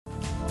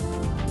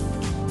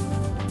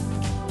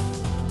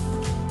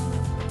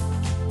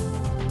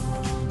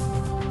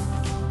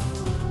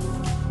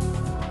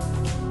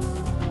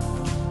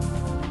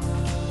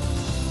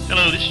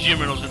Hello, this is Jim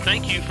Reynolds, and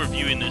thank you for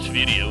viewing this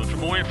video. And for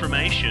more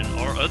information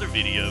or other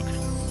video,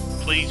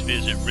 please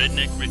visit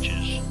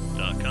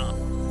redneckriches.com.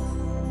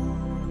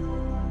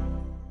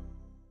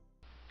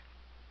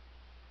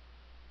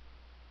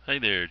 Hey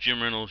there,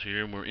 Jim Reynolds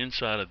here, and we're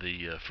inside of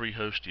the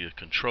FreeHostia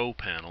control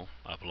panel.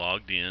 I've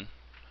logged in.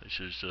 This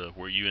is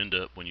where you end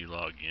up when you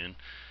log in.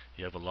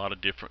 You have a lot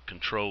of different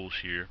controls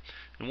here,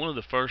 and one of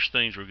the first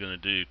things we're going to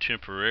do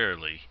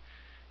temporarily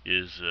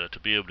is to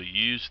be able to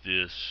use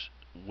this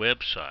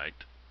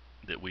website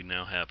that we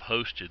now have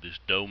hosted, this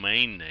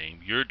domain name,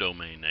 your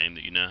domain name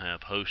that you now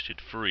have hosted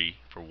free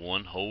for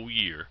 1 whole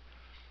year,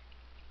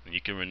 and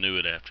you can renew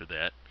it after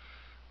that.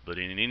 But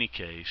in any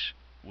case,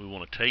 we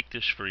want to take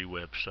this free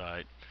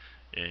website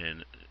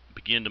and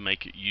begin to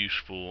make it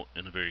useful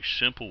in a very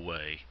simple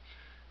way,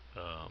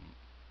 and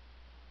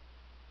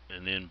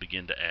then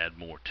begin to add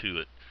more to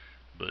it.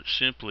 But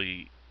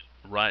simply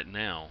right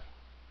now,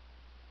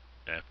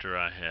 after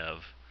I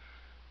have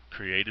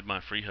created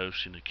my free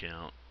hosting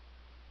account,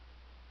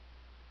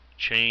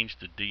 change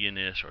the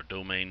DNS or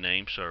domain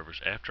name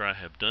servers, after I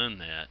have done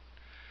that,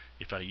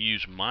 if I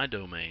use my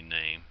domain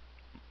name,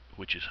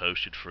 which is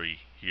hosted free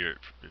here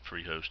at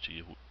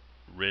FreeHostia,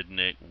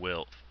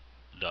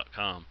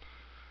 redneckwealth.com,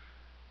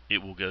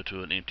 it will go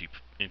to an empty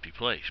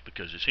place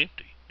because it's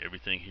empty.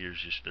 Everything here is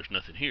just, there's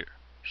nothing here.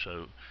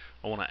 So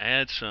I want to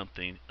add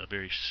something, a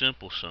very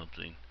simple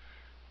something,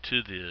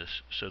 to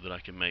this so that I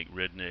can make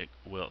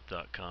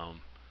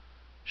redneckwealth.com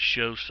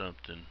show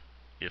something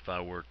if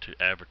I were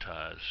to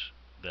advertise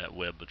that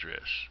web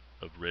address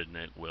of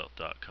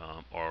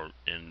redneckwealth.com,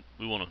 and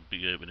we want to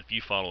be able, and if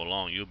you follow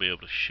along, you'll be able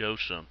to show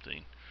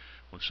something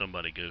when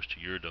somebody goes to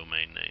your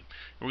domain name.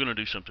 We're going to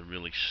do something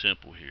really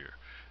simple here.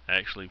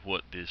 Actually,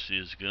 what this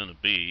is going to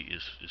be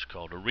is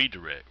called a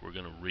redirect. We're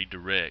going to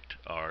redirect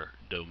our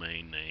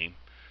domain name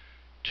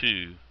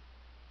to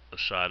a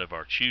site of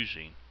our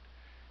choosing,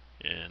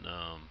 and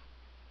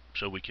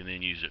so we can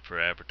then use it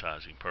for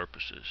advertising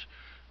purposes.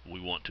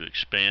 We want to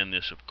expand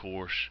this, of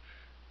course,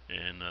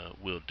 and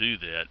we'll do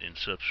that in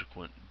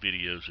subsequent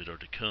videos that are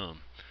to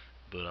come.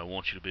 But I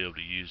want you to be able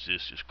to use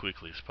this as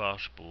quickly as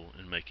possible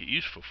and make it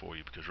useful for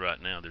you, because right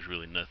now there's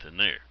really nothing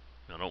there.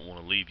 I don't want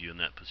to leave you in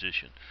that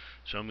position.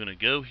 So I'm going to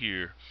go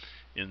here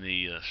in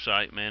the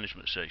site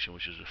management section,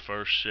 which is the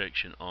first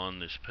section on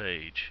this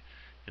page,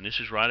 and this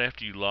is right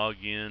after you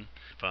log in,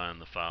 find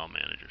the file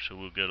manager. So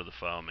we'll go to the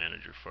file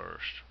manager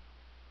first.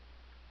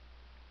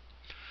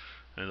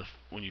 And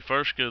when you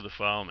first go to the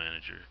file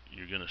manager,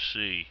 you're going to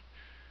see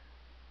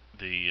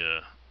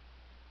the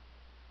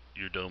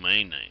your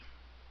domain name,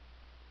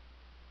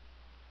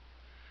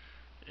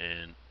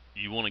 and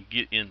you want to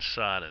get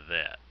inside of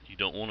that. You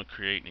don't want to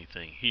create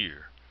anything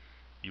here.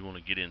 You want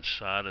to get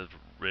inside of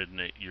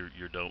redneck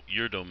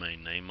your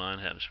domain name. Mine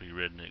happens to be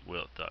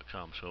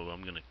redneckwealth.com, so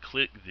I'm going to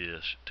click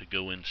this to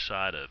go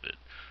inside of it,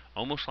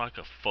 almost like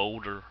a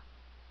folder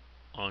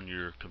on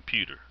your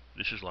computer.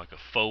 This is like a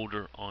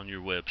folder on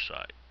your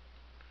website.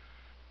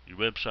 Your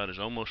website is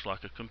almost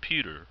like a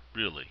computer,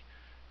 really,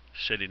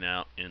 setting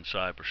out in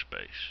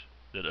cyberspace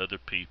that other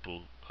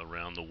people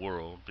around the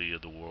world via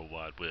the World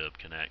Wide Web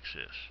can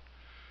access.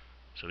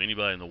 So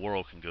anybody in the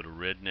world can go to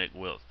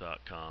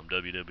redneckwealth.com,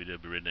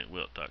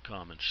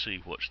 www.redneckwealth.com, and see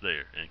what's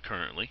there. And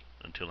currently,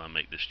 until I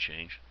make this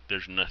change,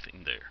 there's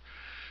nothing there.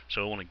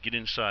 So I want to get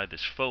inside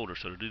this folder.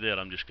 So to do that,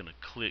 I'm just going to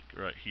click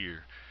right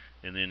here,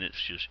 and then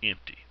it's just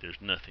empty. There's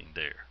nothing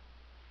there.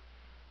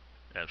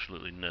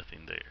 Absolutely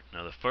nothing there.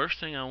 Now the first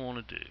thing I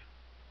want to do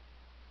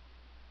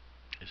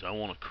is I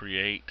want to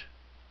create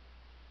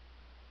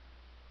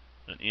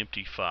an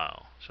empty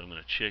file. So I'm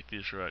going to check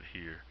this right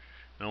here,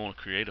 and I want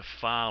to create a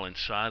file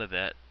inside of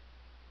that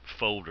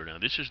folder. Now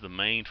this is the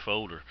main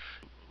folder.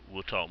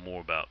 We'll talk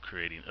more about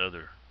creating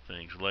other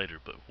things later,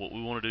 but what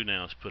we want to do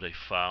now is put a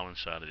file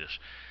inside of this.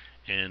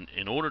 And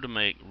in order to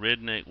make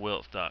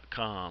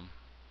redneckwealth.com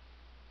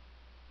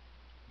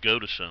go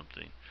to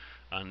something,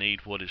 I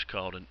need what is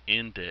called an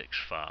index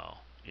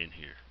file in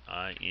here,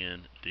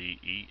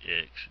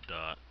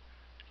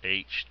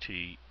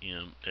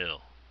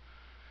 index.html.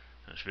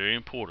 That's very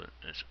important.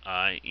 It's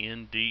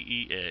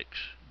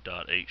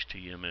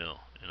index.html,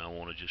 and I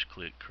want to just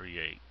click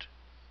create.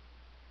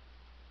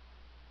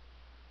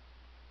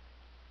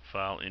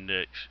 File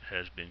index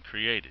has been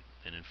created,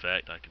 and in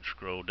fact I can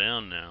scroll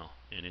down now,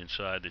 and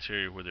inside this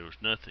area where there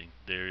was nothing,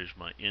 there is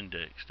my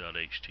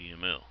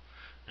index.html.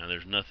 Now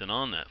there's nothing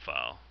on that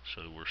file,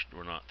 so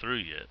we're not through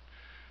yet,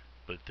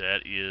 but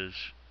that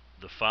is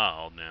the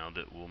file now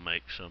that will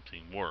make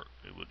something work.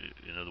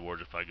 In other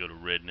words, if I go to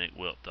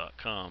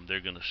redneckwealth.com,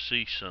 they're going to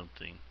see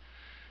something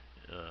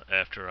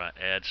after I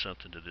add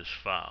something to this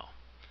file.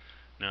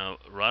 Now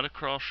right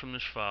across from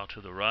this file to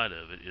the right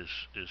of it is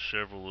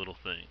several little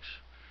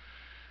things.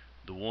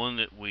 The one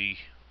that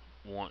we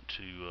want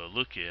to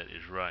look at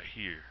is right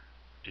here,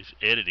 is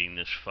editing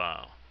this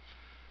file.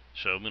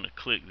 So I'm going to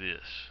click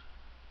this,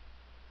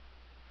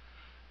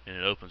 and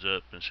it opens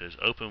up and says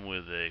open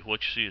with a,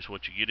 what you see is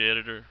what you get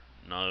editor.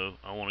 No,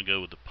 I want to go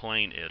with the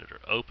plain editor.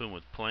 Open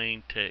with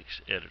plain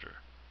text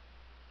editor.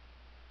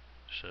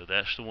 So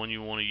that's the one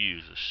you want to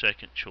use, the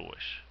second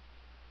choice.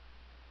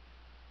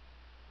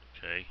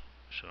 Okay,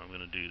 so I'm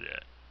going to do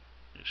that.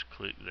 Just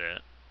click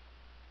that.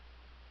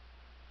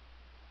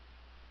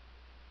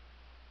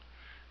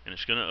 And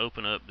it's going to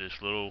open up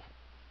this little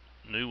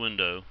new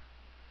window,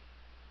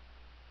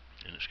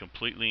 and it's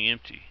completely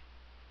empty.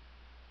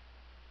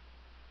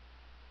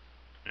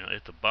 Now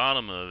at the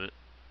bottom of it,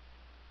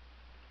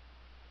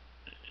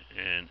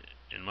 and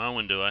in my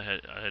window I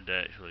had to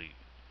actually,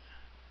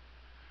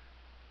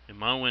 in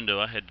my window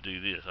I had to do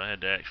this. I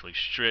had to actually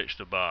stretch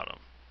the bottom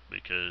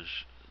because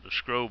the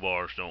scroll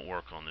bars don't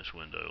work on this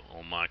window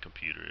on my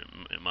computer.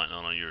 It might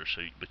not on yours.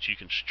 So, but you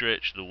can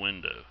stretch the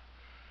window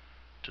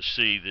to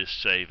see this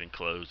save and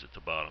close at the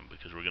bottom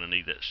because we're going to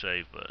need that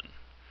save button.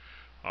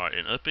 Alright,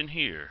 and up in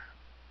here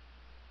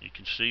you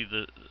can see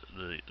the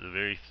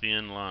very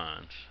thin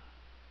lines.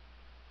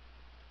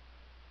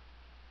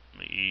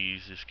 Let me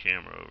ease this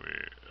camera over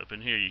here. Up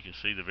in here you can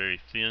see the very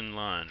thin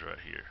lines right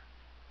here.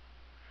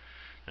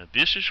 Now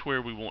this is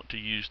where we want to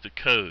use the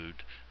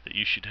code that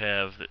you should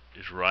have that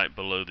is right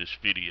below this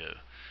video.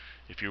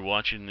 If you're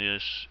watching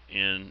this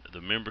in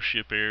the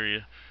membership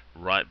area,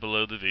 right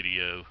below the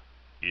video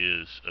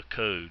is a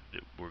code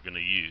that we're going to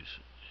use,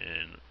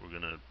 and we're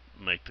going to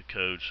make the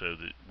code so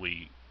that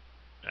we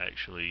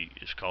actually,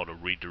 it's called a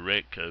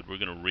redirect code. We're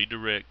going to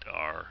redirect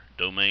our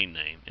domain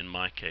name, in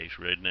my case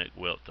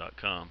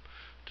redneckwealth.com,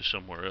 to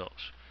somewhere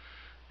else.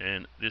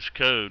 And this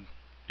code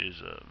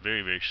is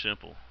very, very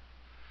simple,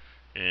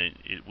 and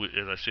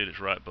as I said, it's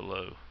right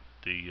below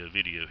the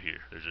video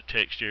here. There's a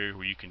text area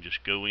where you can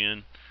just go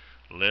in,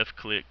 left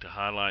click to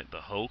highlight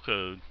the whole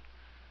code,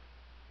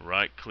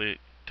 right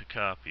click to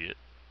copy it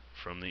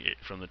from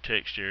the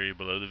text area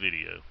below the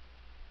video,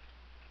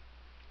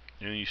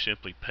 and then you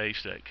simply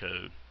paste that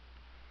code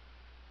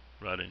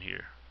right in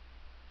here.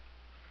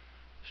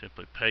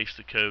 Simply paste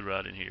the code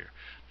right in here.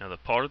 Now the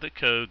part of the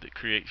code that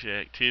creates the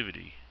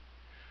activity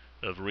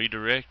of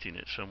redirecting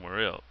it somewhere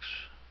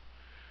else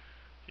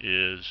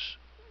is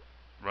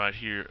right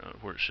here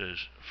where it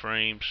says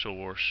frame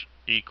source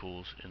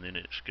equals, and then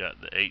it's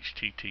got the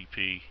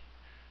HTTP,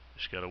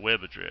 it's got a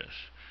web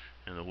address,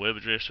 and the web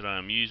address that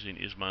I'm using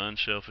is my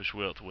Unselfish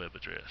Wealth web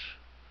address.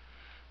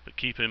 But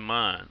keep in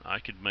mind, I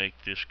could make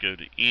this go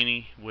to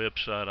any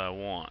website I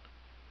want.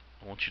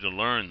 I want you to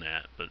learn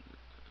that, but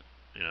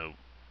you know,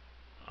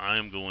 I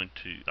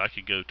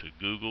could go to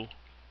google.com,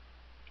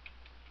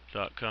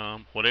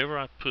 whatever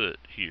I put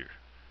here,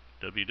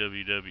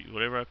 www,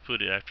 whatever I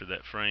put after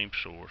that frame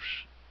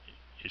source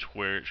is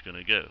where it's going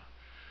to go.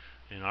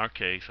 In our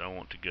case, I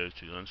want to go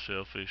to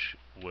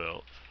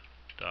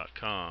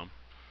unselfishwealth.com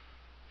 /?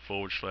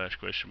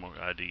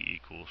 ID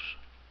equals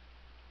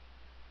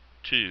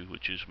 2,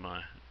 which is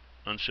my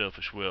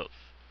Unselfish Wealth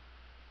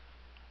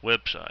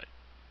website.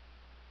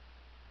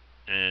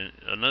 And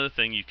another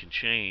thing you can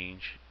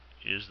change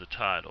is the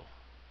title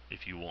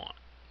if you want.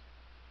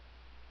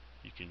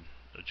 You can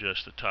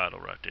adjust the title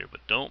right there,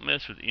 but don't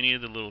mess with any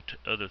of the little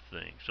other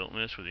things. Don't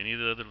mess with any of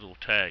the other little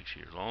tags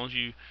here. As long as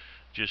you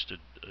just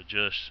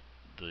adjust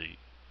the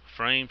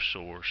frame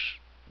source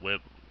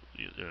web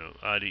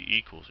ID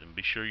equals, and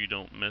be sure you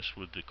don't mess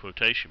with the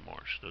quotation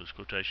marks. Those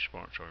quotation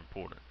marks are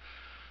important.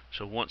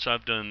 So once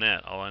I've done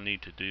that, all I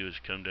need to do is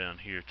come down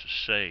here to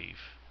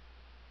save,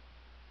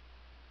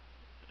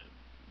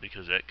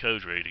 because that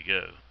code's ready to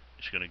go.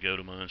 It's going to go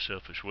to my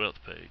Unselfish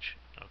Wealth page.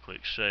 I'll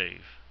click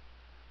save,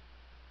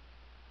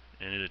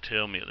 and it'll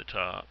tell me at the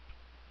top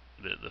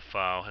that the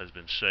file has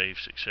been saved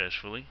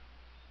successfully,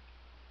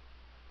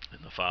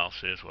 and the file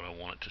says what I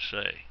want it to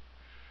say.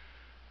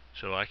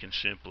 So I can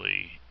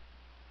simply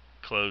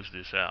close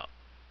this out,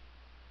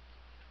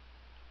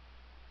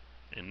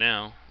 and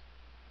now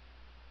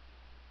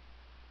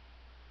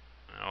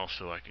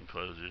also I can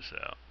close this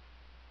out.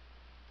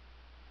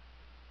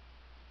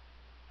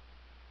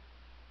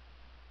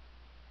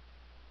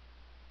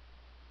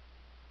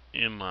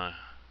 In my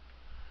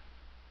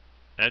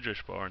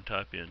address bar and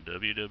type in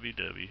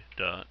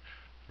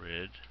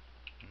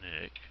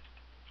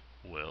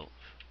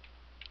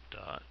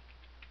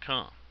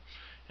www.redneckwealth.com,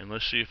 and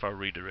let's see if our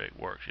redirect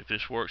works. If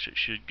this works, it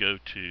should go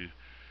to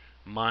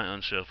my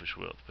Unselfish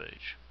Wealth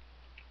page,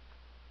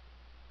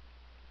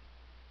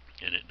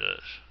 and it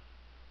does.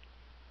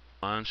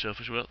 My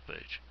Unselfish Wealth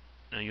page.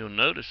 Now you'll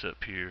notice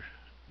up here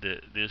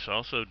that this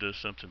also does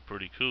something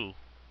pretty cool,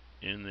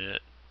 in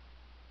that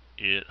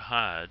it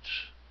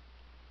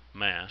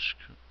masks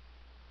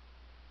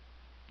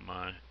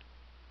my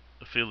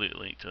affiliate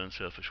link to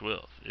Unselfish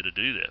Wealth. It'll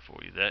do that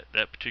for you.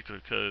 That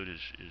particular code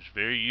is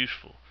very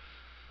useful,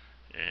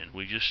 and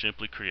we just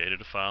simply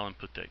created a file and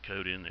put that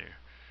code in there.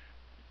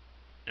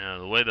 Now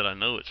the way that I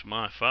know it's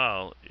my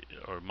file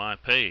or my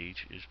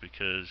page is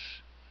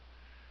because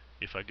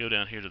if I go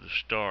down here to the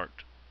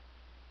start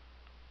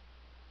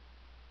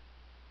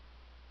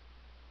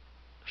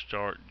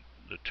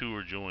the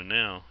tour join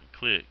now and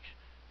click,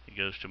 it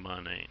goes to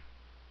my name.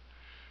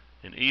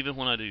 And even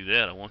when I do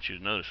that, I want you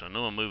to notice, I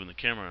know I'm moving the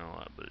camera around a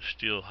lot, but it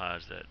still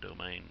hides that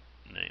domain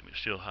name. It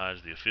still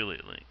hides the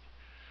affiliate link.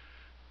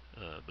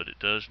 but it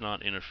does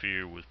not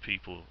interfere with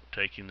people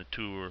taking the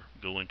tour,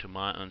 going to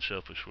my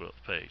Unselfish Wealth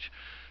page,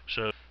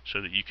 so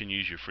that you can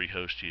use your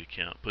FreeHostia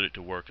account, put it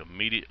to work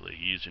immediately,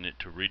 using it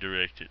to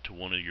redirect it to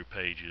one of your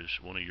pages,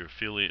 one of your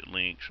affiliate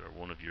links, or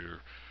one of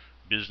your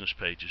business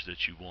pages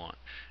that you want.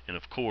 And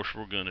of course,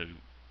 we're going to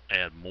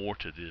add more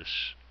to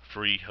this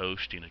free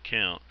hosting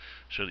account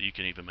so that you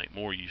can even make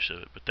more use of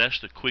it. But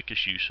that's the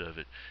quickest use of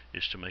it,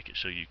 is to make it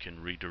so you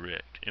can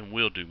redirect, and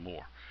we'll do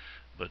more.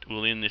 But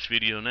we'll end this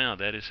video now.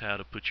 That is how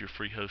to put your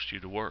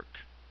FreeHostia to work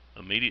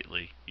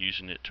immediately,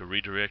 using it to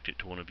redirect it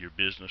to one of your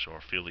business or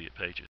affiliate pages.